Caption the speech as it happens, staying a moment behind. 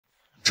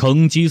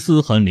成吉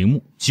思汗陵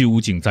墓究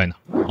竟在哪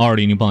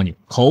？2008年，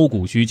考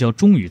古学家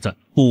终于在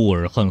布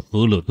尔汉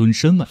河勒敦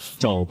山脉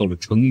找到了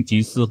成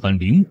吉思汗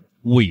陵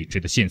墓位置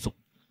的线索。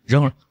然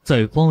而，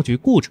在发掘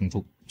过程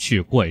中却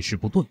怪事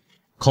不断。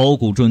考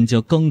古专家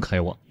刚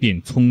开挖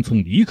便匆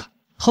匆离开。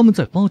他们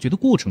在发掘的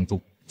过程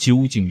中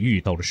究竟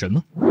遇到了什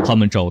么？他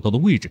们找到的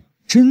位置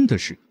真的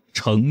是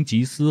成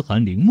吉思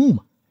汗陵墓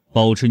吗？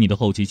保持你的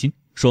好奇心，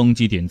双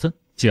击点赞，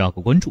加个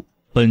关注。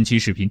本期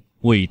视频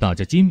为大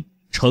家揭秘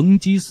成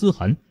吉思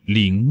汗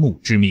陵墓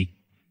之谜。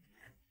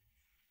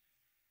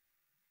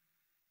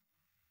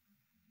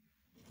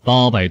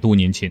800多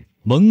年前，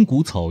蒙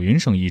古草原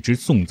上一支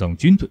送葬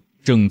军队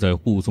正在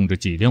护送着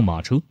几辆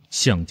马车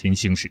向前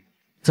行驶。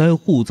在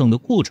护葬的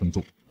过程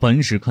中，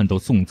凡是看到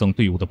送葬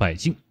队伍的百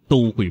姓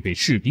都会被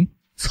士兵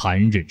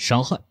残忍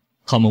杀害。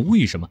他们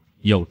为什么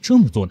要这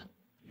么做呢？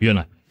原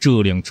来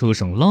这辆车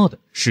上拉的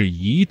是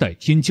一代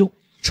天骄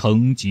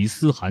成吉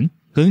思汗。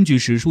根据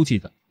史书记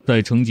载，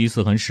在成吉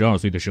思汗12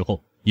岁的时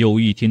候，有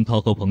一天他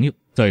和朋友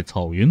在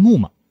草原牧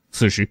马，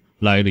此时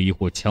来了一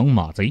伙抢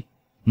马贼。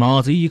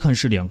马贼一看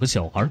是2个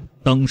小孩，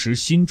当时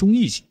心中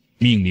一喜，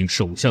命令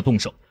手下动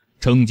手。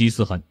成吉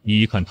思汗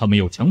一看他们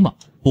要抢马，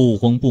不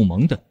慌不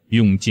忙地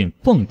用剑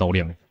放倒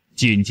2人，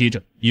紧接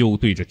着又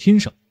对着天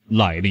上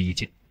来了一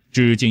箭，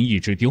只见一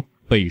只雕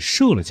被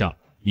射了下来，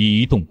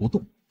一动不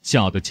动，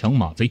吓得抢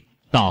马贼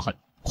大喊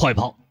快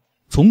跑。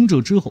从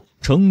这之后，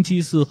成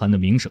吉思汗的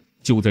名声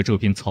就在这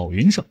片草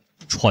原上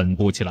传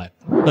播起来。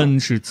但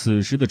是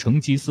此时的成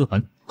吉思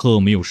汗可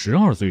没有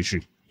12岁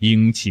时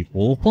英气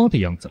勃发的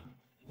样子。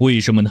为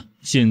什么呢？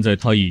现在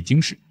他已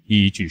经是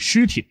一具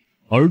尸体，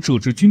而这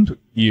支军队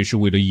也是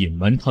为了隐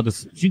瞒他的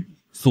死讯，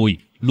所以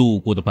路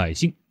过的百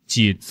姓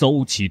皆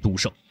遭其毒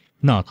手。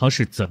那他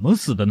是怎么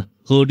死的呢？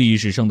和历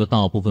史上的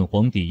大部分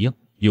皇帝一样，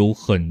有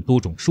很多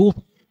种说法。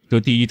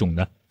这第一种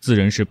呢，自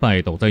然是拜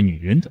倒在女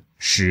人的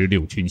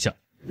16群下。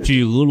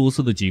据俄罗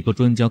斯的几个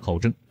专家考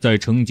证，在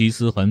成吉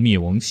思汗灭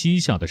亡西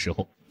夏的时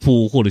候，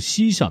俘获了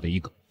西夏的一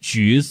个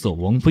绝色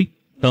王妃，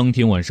当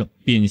天晚上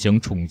便想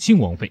宠幸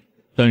王妃。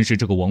但是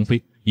这个王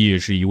妃也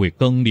是一位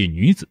刚烈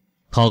女子，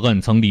她暗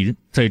藏利刃，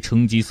在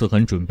成吉思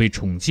汗准备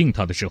宠幸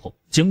她的时候，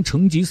将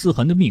成吉思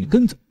汗的命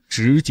根子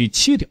直接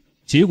切掉，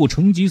结果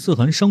成吉思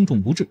汗伤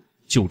重不治，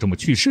就这么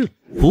去世了。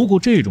不过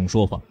这种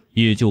说法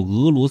也就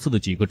俄罗斯的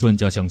几个专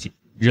家相信，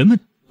人们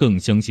更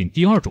相信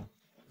第二种。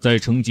在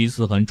成吉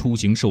思汗出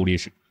行狩猎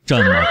时，战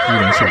马突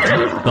然受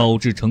击，导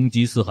致成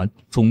吉思汗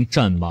从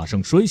战马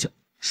上摔下，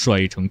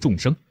摔成重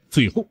伤，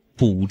最后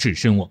不治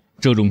身亡。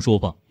这种说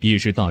法也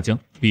是大家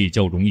比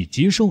较容易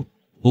接受的。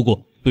不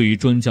过对于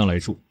专家来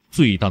说，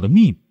最大的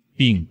秘密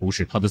并不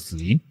是他的死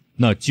因，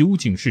那究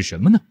竟是什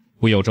么呢？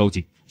不要着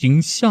急，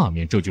听下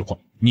面这句话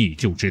你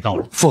就知道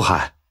了。父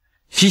海，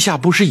西夏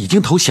不是已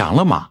经投降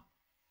了吗？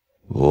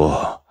不，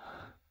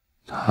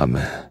他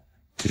们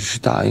只是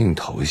答应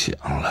投降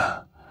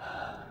了。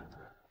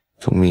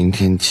从明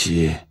天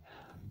起，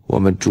我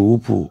们逐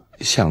步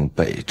向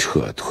北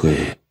撤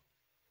退。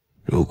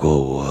如果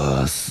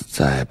我死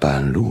在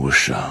半路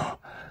上，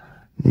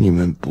你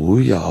们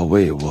不要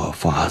为我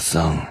发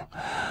丧，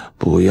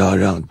不要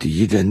让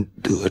敌人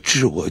得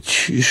知我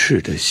去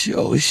世的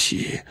消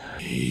息，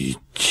一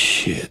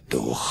切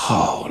都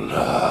好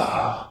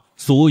了。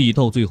所以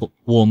到最后，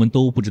我们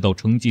都不知道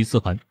成吉思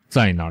汗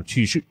在哪儿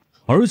去世，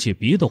而且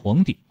别的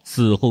皇帝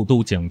死后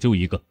都讲究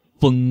一个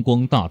风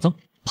光大葬，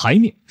牌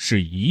面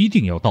是一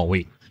定要到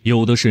位，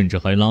有的甚至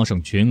还拉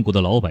上全国的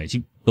老百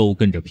姓都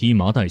跟着披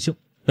麻戴孝。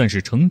但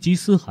是成吉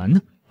思汗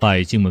呢，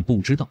百姓们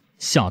不知道，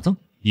下葬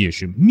也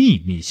是秘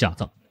密下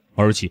葬，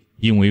而且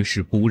因为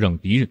是不让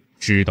敌人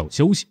知道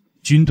消息，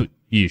军队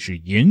也是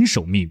严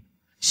守秘密。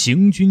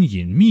行军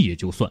隐秘也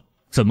就算，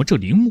怎么这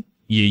陵墓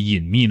也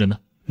隐秘了呢？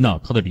那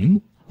他的陵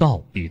墓到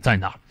底在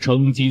哪儿？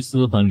成吉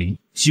思汗陵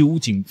究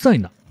竟在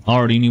哪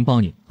儿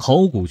？2008年，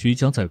考古学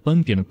家在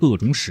翻遍了各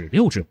种史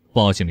料之后，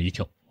发现了一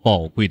条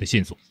宝贵的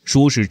线索，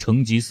说是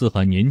成吉思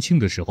汗年轻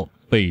的时候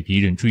被敌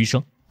人追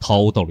杀，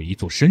逃到了一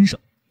座山上。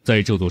在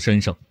这座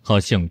山上，他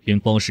向天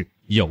发誓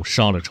要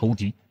杀了仇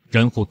敌，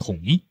然后统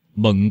一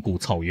蒙古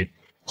草原。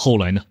后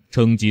来呢，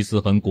成吉思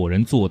汗果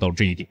然做到了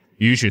这一点，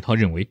于是他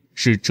认为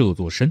是这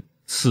座山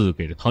赐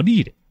给了他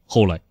力量。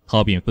后来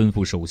他便吩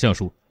咐手下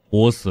说，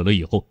我死了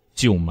以后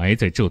就埋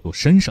在这座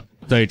山上。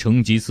在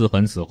成吉思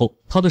汗死后，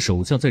他的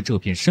手下在这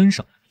片山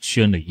上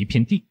圈了一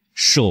片地，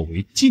设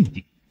为禁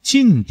地。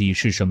禁地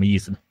是什么意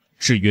思呢？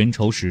是元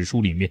朝史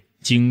书里面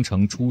经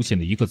常出现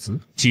的一个词，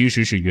其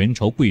实是元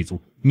朝贵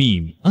族秘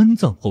密安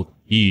葬后的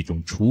一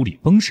种处理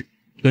方式。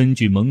根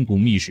据蒙古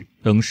秘史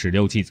等史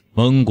料记载，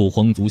蒙古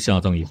皇族下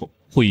葬以后，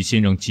会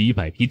先让几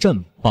百匹战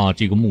马把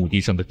这个墓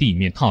地上的地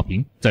面踏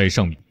平，在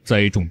上面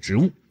栽种植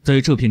物。在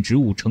这片植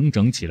物成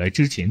长起来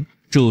之前，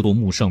这座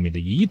墓上面的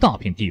一大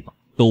片地方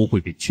都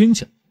会被圈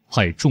起来，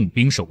派重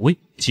兵守卫，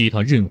其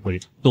他任何人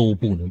都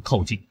不能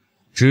靠近，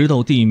直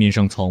到地面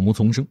上草木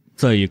丛生，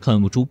再也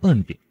看不出半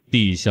点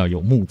地下有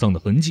墓葬的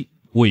痕迹，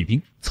卫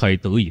兵才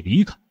得以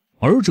离开。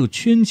而这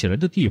圈起来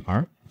的地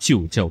盘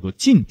就叫做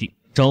禁地。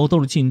找到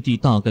了禁地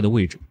大概的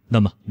位置，那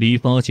么离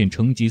发现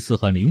成吉思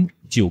汗陵墓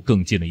就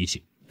更近了一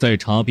些。在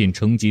查遍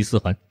成吉思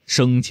汗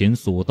生前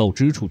所到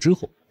之处之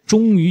后，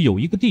终于有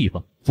一个地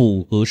方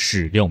符合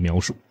史料描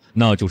述，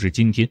那就是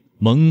今天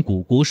蒙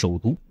古国首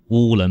都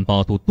乌兰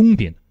巴托东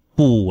边的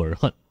布尔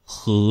汗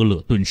河勒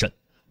敦山。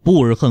布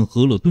尔汗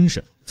河勒敦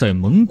山在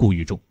蒙古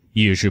语中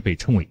也是被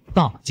称为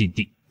大禁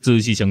地。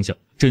仔细想想，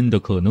真的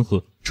可能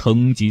和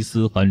成吉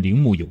思汗陵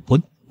墓有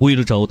关。为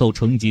了找到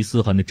成吉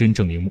思汗的真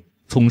正陵墓，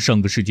从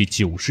上个世纪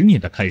90年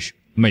代开始，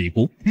美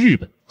国、日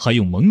本还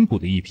有蒙古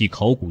的一批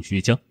考古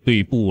学家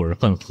对布尔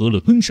汗河勒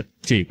敦山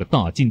这个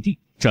大禁地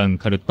展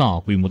开了大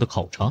规模的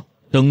考察。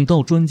等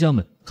到专家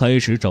们开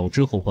始找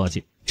之后，发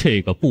现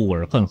这个布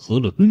尔汗河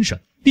勒敦山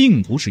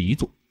并不是一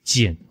座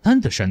简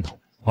单的山头，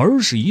而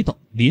是一道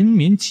连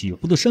绵起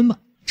伏的山脉，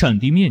占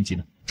地面积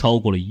呢超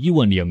过了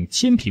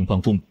12000平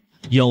方公里。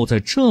要在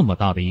这么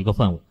大的一个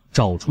范围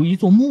找出一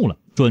座墓来，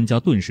专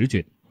家顿时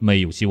觉得没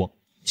有希望。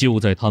就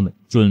在他们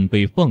准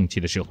备放弃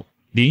的时候，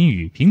林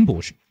宇平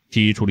博士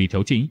提出了一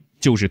条建议，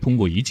就是通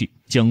过仪器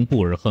将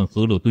布尔汗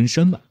河勒敦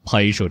山脉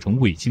拍摄成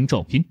卫星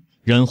照片，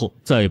然后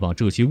再把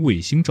这些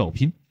卫星照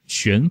片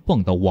全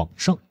放到网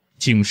上，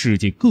请世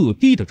界各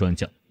地的专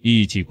家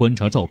一起观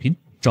察照片，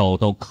找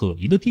到可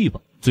疑的地方。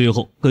最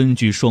后根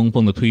据双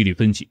方的推理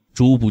分析，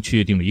逐步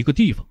确定了一个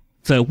地方，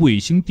在卫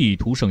星地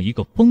图上一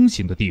个方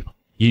形的地方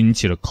引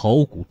起了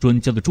考古专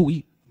家的注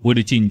意。为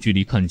了近距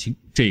离看清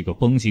这个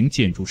方形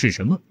建筑是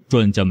什么，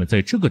专家们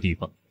在这个地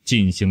方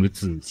进行了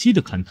仔细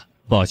的勘探，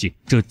发现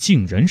这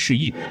竟然是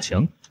一堵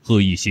墙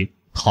和一些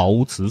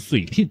陶瓷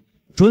碎片。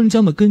专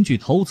家们根据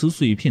陶瓷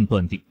碎片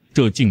断定，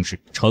这竟是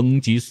成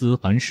吉思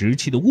汗时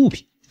期的物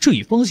品。这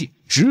一发现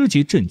直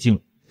接震惊了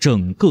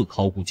整个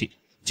考古界。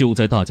就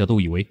在大家都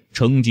以为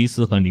成吉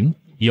思汗陵墓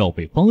要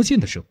被发现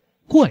的时候，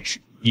怪事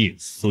也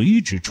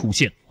随之出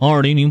现。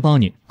2008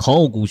年，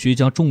考古学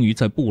家终于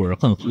在布尔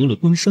汗河勒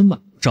敦山脉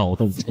找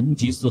到成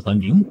吉思汗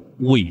陵墓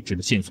位置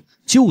的线索。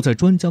就在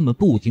专家们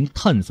不停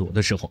探索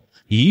的时候，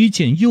一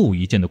件又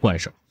一件的怪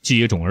事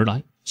接踵而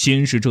来。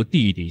先是这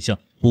地底下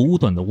不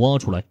断的挖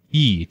出来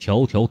一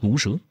条条毒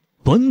蛇，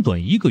短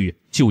短1个月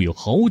就有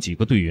好几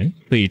个队员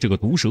被这个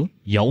毒蛇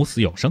咬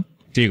死咬伤。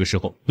这个时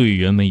候队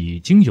员们已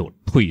经有了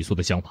退缩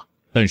的想法，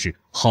但是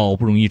好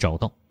不容易找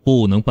到，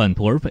不能半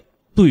途而废，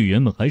队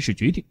员们还是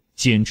决定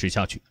坚持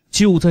下去。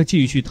就在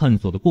继续探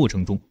索的过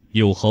程中，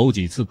有好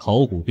几次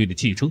考古队的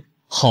汽车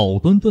好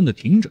端端的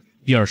停着，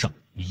边上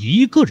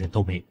一个人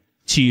都没有，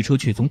汽车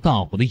却从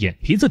大火的眼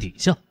皮子底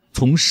下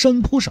从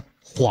山坡上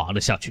滑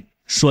了下去，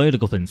摔了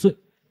个粉碎。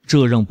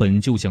这让本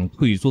就想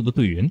退缩的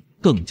队员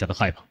更加的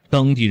害怕。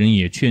当地人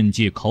也劝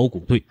诫考古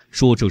队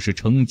说，这是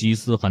成吉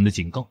思汗的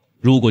警告，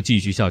如果继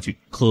续下去，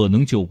可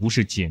能就不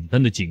是简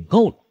单的警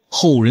告了，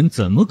后人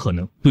怎么可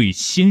能对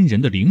先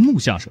人的陵墓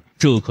下手？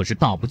这可是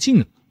大不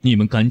敬啊！你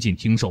们赶紧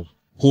听受吧。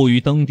迫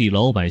于当地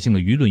老百姓的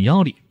舆论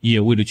压力，也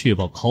为了确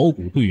保考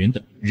古队员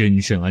的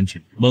人身安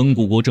全，蒙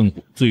古国政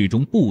府最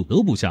终不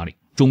得不下令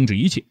终止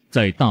一切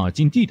在大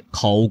禁地的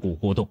考古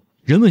活动。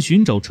人们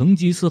寻找成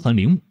吉思汗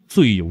陵墓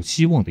最有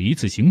希望的一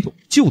次行动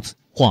就此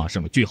画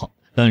上了句号。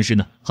但是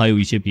呢，还有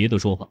一些别的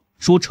说法，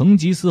说成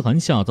吉思汗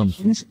下葬的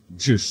方式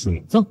是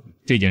水葬。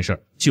这件事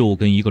儿就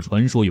跟一个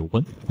传说有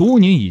关。多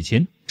年以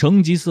前，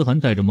成吉思汗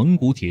带着蒙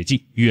古铁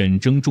骑远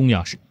征中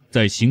亚时，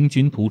在行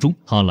军途中，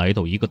他来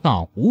到一个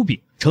大湖边。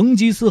成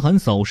吉思汗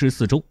扫视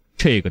四周，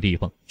这个地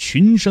方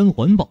群山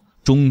环抱，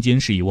中间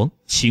是一汪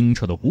清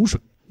澈的湖水，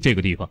这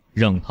个地方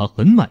让他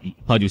很满意，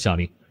他就下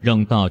令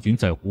让大军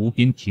在湖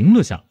边停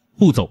了下来，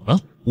不走了。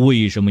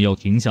为什么要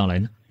停下来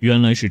呢？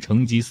原来是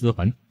成吉思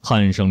汗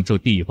看上这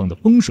地方的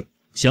风水，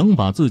想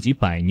把自己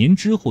100年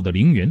之后的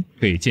陵园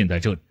给建在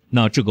这里。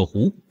那这个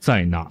湖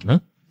在哪呢？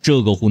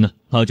这个湖呢，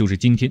它就是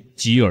今天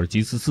吉尔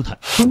吉斯斯坦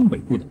东北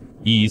部的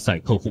伊塞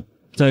克湖。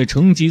在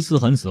成吉思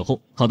汗死后，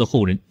他的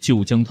后人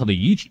就将他的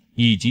遗体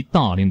以及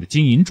大量的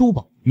金银珠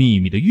宝秘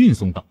密地运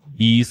送到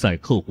伊塞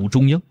克湖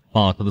中央，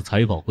把他的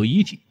财宝和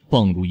遗体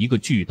放入一个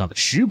巨大的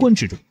石棺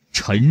之中，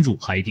沉入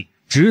海底。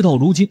直到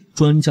如今，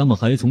专家们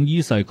还从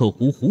伊塞克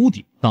湖湖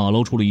底打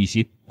捞出了一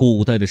些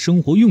古代的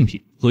生活用品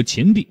和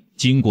钱币，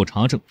经过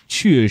查证，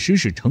确实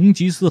是成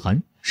吉思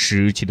汗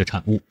时期的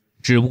产物。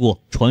只不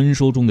过传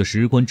说中的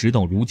石棺直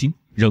到如今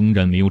仍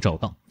然没有找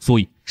到，所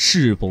以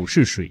是否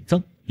是水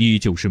葬依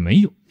旧是没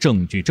有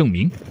证据证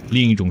明。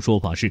另一种说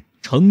法是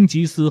成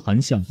吉思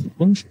汗下葬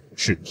方式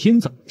是天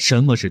葬。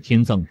什么是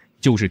天葬呢？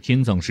就是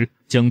天葬时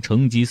将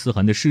成吉思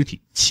汗的尸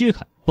体切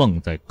开放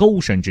在高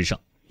山之上，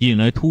引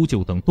来秃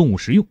鹫等动物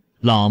食用，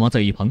喇嘛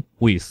在一旁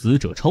为死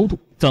者超度。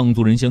藏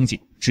族人相信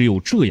只有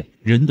这样，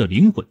人的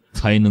灵魂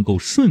才能够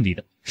顺利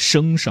的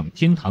升上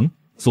天堂。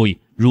所以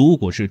如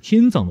果是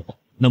天葬的话，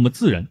那么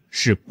自然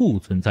是不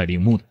存在陵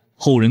墓的，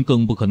后人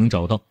更不可能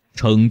找到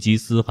成吉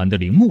思汗的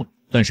陵墓了。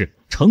但是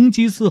成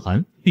吉思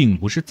汗并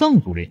不是藏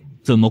族人，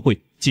怎么会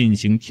进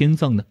行天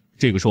葬呢？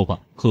这个说法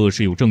可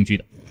是有证据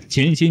的。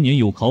前些年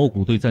有考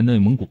古队在内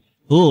蒙古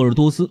鄂尔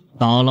多斯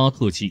达拉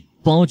特旗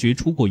发掘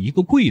出过一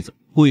个柜子，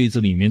柜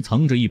子里面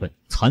藏着一本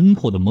残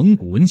破的蒙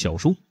古文小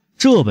说。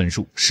这本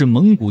书是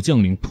蒙古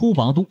将领突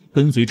拔都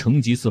跟随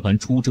成吉思汗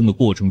出征的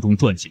过程中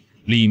撰写，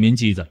里面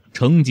记载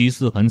成吉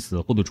思汗死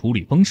后的处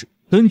理方式。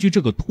根据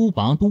这个突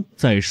跋都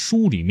在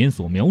书里面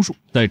所描述，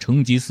在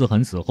成吉思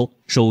汗死后，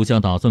手下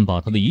打算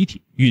把他的遗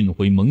体运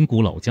回蒙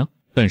古老家，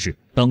但是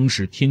当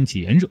时天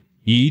气炎热，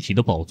遗体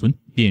的保存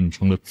变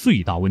成了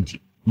最大问题。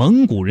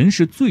蒙古人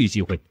是最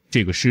忌讳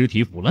这个尸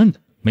体腐烂的，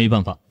没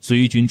办法，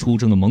随军出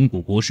征的蒙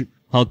古国师，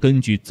他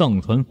根据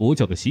藏传佛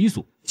教的习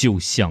俗，就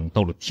想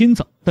到了天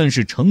葬。但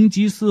是成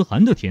吉思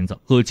汗的天葬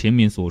和前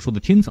面所说的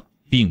天葬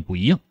并不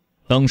一样。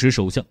当时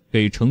首相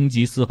给成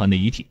吉思汗的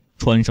遗体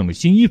穿上了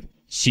新衣服、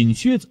新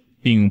靴子，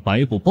并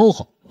白布包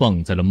好，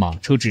放在了马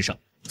车之上。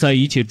在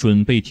一切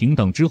准备停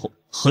当之后，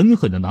狠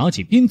狠地拿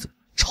起鞭子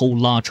抽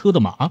拉车的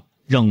马，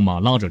让马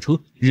拉着车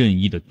任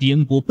意的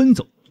颠簸奔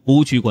走，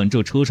不去管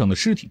这车上的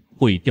尸体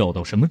会掉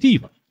到什么地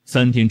方。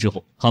3天之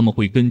后，他们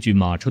会根据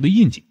马车的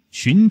印记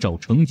寻找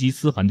成吉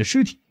思汗的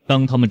尸体。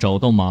当他们找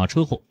到马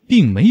车后，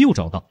并没有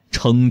找到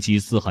成吉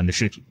思汗的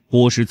尸体。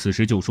国师此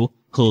时就说，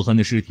可汗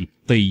的尸体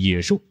被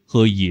野兽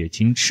和野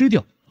禽吃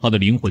掉，他的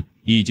灵魂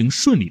已经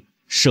顺利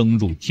升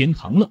入天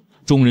堂了。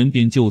众人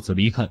便就此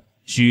离开。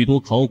许多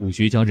考古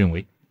学家认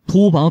为，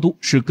突跋都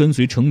是跟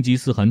随成吉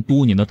思汗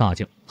多年的大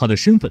将，他的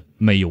身份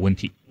没有问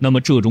题，那么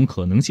这种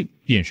可能性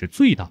便是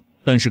最大。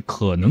但是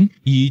可能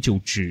依旧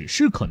只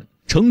是可能，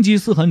成吉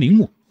思汗陵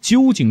墓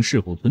究竟是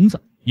否存在，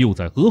又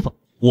在何方，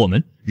我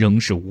们仍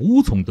是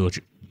无从得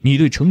知。你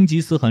对成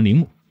吉思汗陵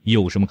墓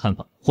有什么看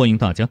法？欢迎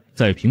大家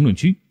在评论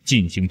区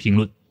进行评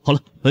论。好了，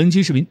本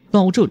期视频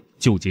到这里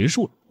就结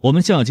束了，我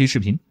们下期视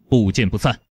频不见不散。